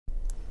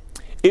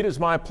It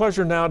is my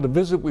pleasure now to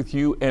visit with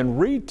you and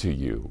read to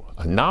you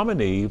a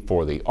nominee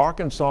for the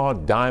Arkansas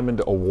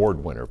Diamond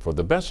Award winner for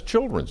the best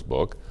children's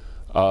book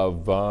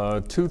of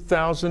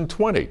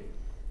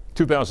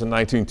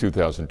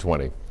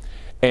 2019-2020.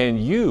 And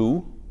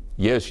you,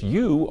 yes,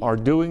 you are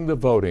doing the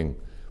voting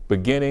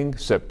beginning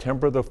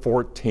September the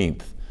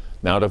 14th.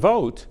 Now to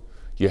vote,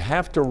 you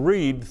have to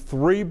read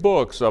 3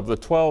 books of the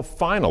 12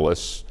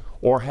 finalists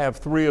or have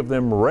 3 of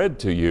them read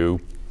to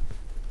you,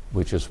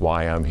 which is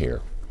why I'm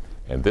here.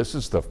 And this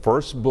is the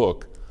first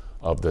book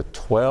of the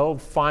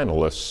 12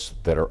 finalists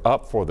that are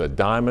up for the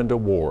Diamond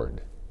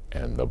Award.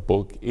 And the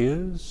book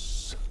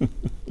is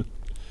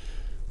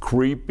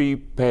Creepy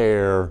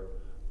Pair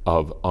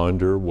of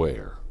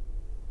Underwear.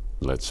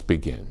 Let's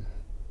begin.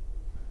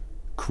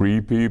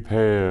 Creepy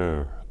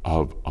Pair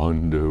of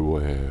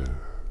Underwear.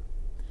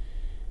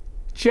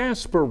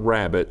 Jasper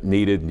Rabbit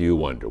needed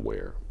new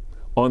underwear.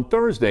 On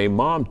Thursday,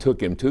 Mom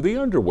took him to the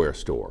underwear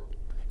store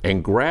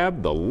and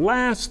grabbed the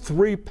last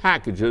 3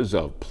 packages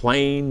of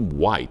plain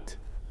white.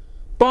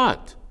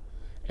 But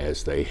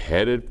as they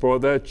headed for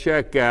the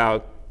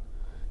checkout,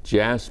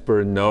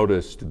 Jasper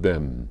noticed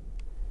them.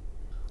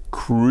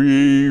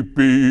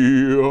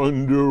 Creepy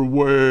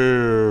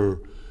underwear.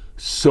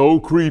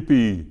 So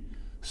creepy,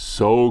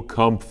 so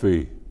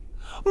comfy.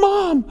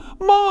 Mom,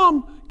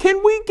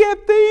 can we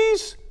get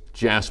these?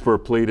 Jasper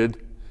pleaded.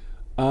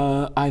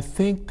 I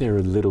think they're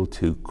a little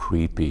too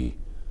creepy,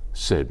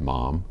 said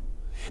Mom.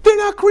 They're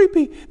not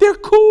creepy, they're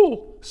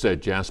cool,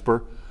 said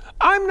Jasper.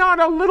 I'm not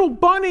a little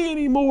bunny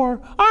anymore.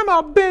 I'm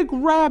a big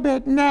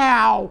rabbit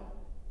now.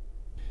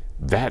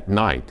 That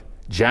night,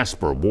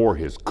 Jasper wore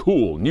his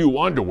cool new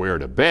underwear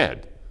to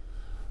bed.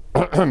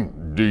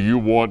 Do you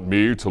want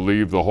me to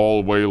leave the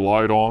hallway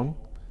light on?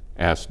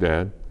 Asked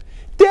Dad.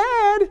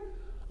 Dad,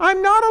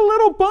 I'm not a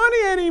little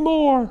bunny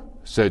anymore,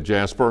 said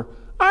Jasper.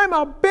 I'm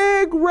a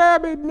big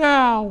rabbit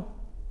now.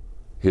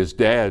 His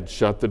dad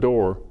shut the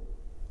door,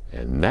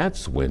 and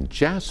that's when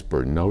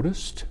Jasper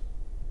noticed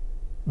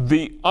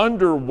the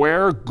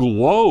underwear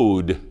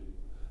glowed,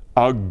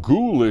 a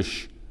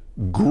ghoulish,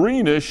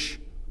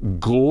 greenish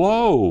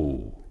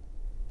glow.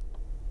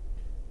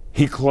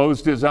 He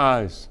closed his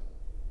eyes.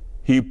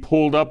 He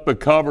pulled up the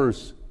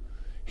covers.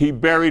 He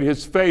buried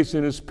his face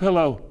in his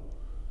pillow,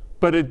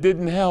 but it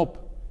didn't help.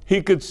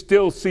 He could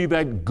still see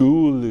that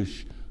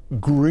ghoulish,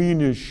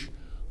 greenish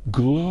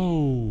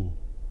glow.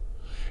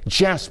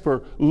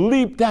 Jasper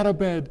leaped out of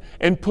bed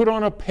and put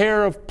on a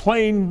pair of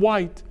plain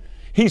white.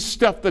 He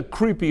stuffed the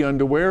creepy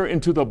underwear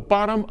into the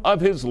bottom of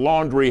his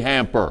laundry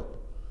hamper.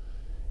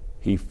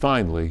 He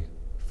finally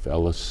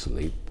fell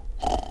asleep.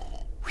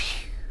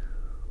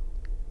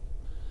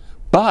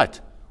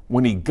 But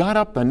when he got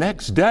up the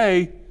next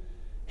day,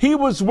 he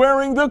was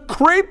wearing the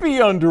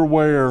creepy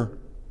underwear.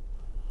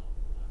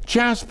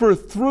 Jasper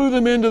threw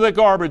them into the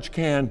garbage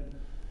can.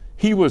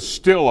 He was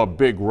still a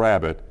big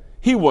rabbit.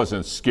 He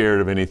wasn't scared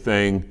of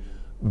anything,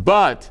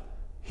 but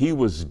he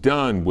was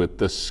done with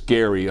the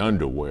scary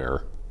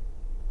underwear.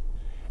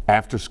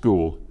 After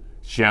school,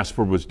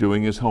 Jasper was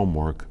doing his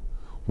homework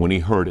when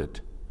he heard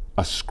it,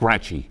 a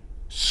scratchy,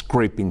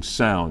 scraping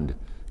sound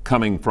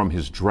coming from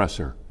his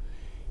dresser.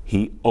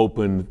 He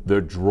opened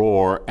the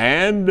drawer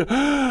and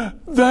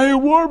they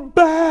were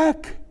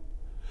back,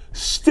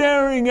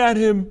 staring at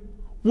him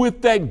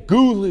with that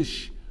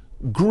ghoulish,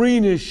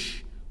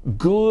 greenish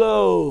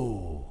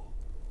glow.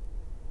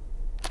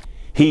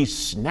 He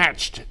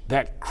snatched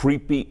that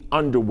creepy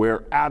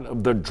underwear out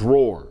of the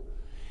drawer.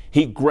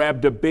 He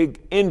grabbed a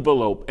big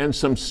envelope and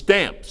some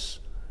stamps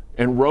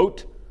and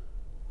wrote,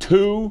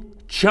 "To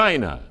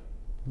China."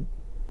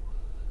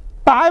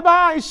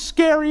 "Bye-bye,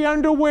 scary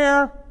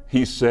underwear,"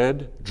 he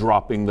said,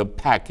 dropping the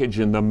package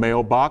in the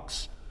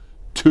mailbox.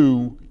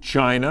 To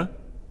China.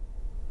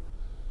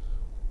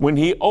 When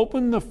he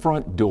opened the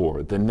front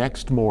door the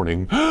next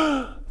morning,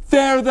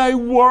 there they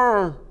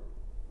were.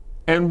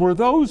 And were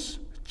those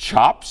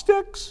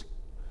chopsticks?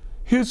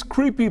 His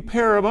creepy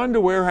pair of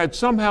underwear had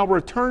somehow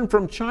returned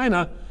from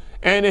China,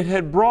 and it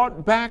had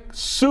brought back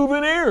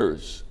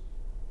souvenirs.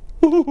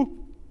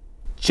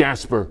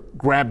 Jasper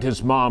grabbed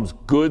his mom's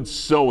good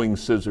sewing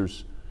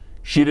scissors.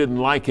 She didn't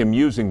like him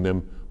using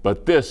them,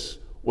 but this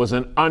was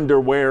an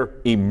underwear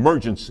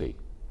emergency.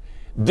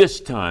 This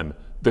time,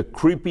 the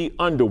creepy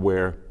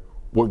underwear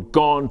were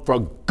gone for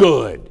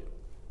good.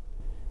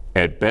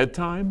 At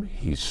bedtime,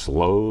 he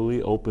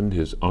slowly opened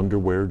his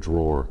underwear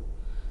drawer.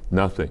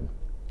 Nothing,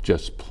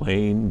 just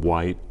plain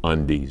white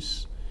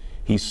undies.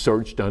 He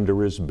searched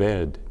under his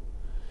bed.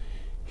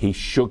 He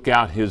shook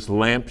out his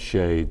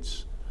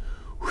lampshades.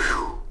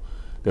 Whew,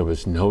 there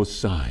was no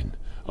sign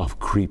of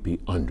creepy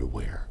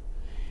underwear.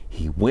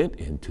 He went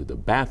into the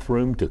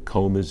bathroom to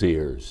comb his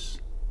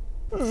ears.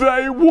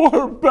 They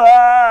were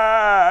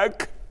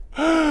back!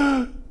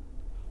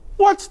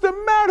 What's the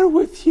matter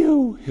with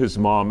you? His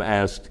mom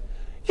asked.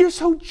 You're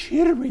so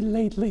jittery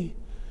lately.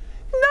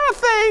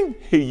 Nothing,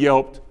 he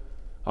yelped.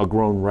 A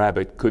grown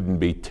rabbit couldn't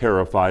be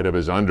terrified of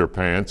his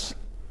underpants.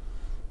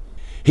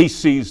 He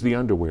seized the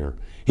underwear.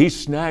 He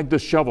snagged a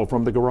shovel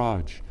from the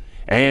garage,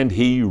 and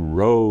he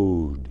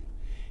rode.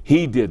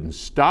 He didn't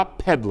stop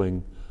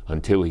pedaling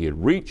until he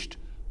had reached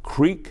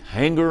Creek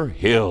Hanger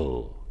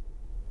Hill.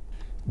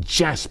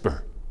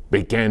 Jasper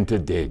began to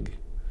dig.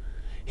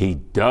 He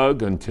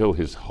dug until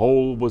his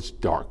hole was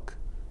dark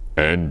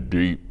and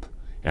deep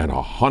and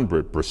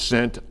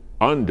 100%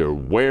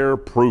 underwear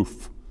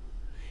proof.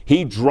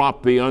 He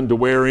dropped the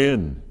underwear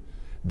in.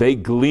 They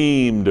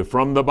gleamed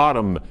from the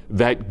bottom,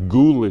 that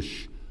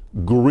ghoulish,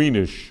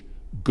 greenish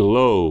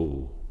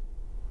glow.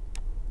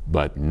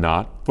 But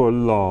not for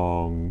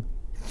long.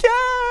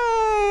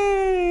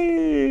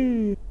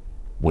 Yay!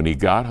 When he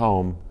got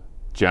home,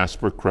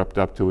 Jasper crept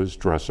up to his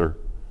dresser.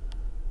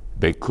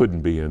 They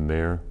couldn't be in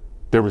there.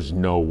 There was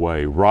no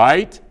way,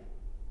 right?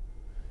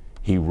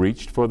 He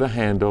reached for the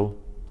handle.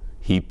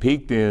 He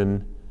peeked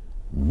in.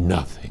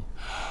 Nothing.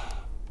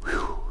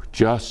 Whew,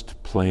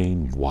 just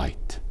plain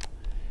white.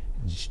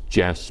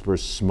 Jasper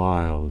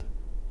smiled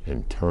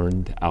and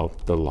turned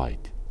out the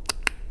light.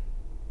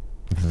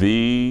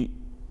 Wait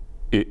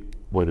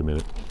a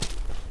minute.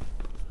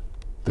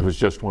 There was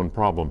just one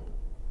problem.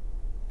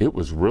 It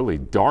was really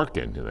dark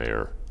in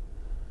there,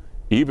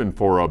 even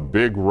for a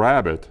big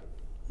rabbit.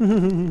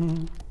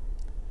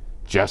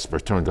 Jasper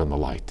turned on the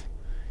light.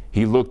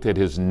 He looked at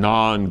his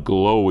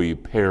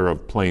non-glowy pair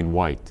of plain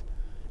white,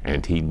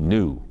 and he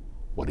knew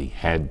what he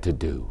had to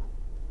do.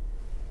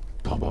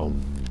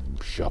 Ba-bum,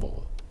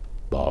 shovel.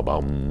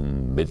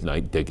 Ba-bum,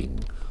 midnight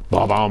digging.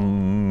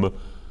 Ba-bum.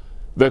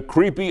 The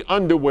creepy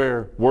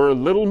underwear were a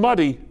little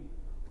muddy,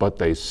 but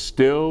they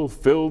still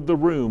filled the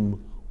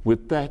room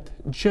with that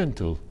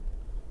gentle,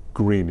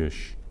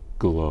 greenish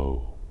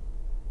glow.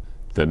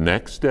 The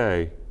next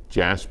day,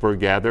 Jasper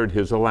gathered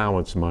his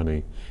allowance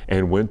money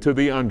and went to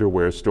the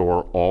underwear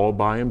store all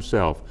by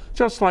himself,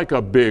 just like a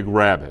big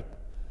rabbit.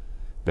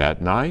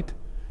 That night,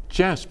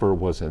 Jasper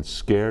wasn't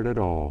scared at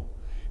all.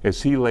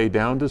 As he lay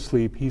down to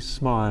sleep, he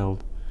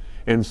smiled,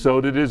 and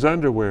so did his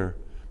underwear,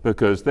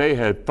 because they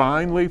had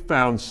finally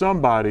found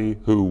somebody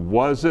who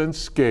wasn't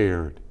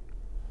scared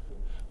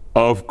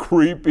of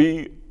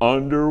creepy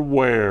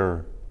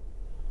underwear.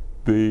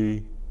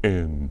 The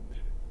end.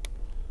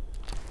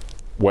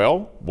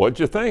 Well, what'd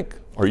you think?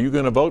 Are you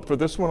going to vote for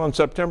this one on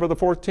September the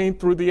 14th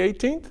through the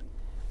 18th?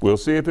 We'll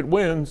see if it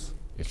wins.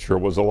 It sure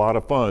was a lot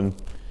of fun,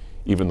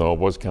 even though it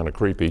was kind of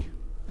creepy.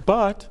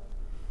 But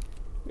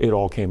it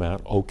all came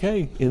out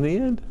okay in the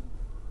end.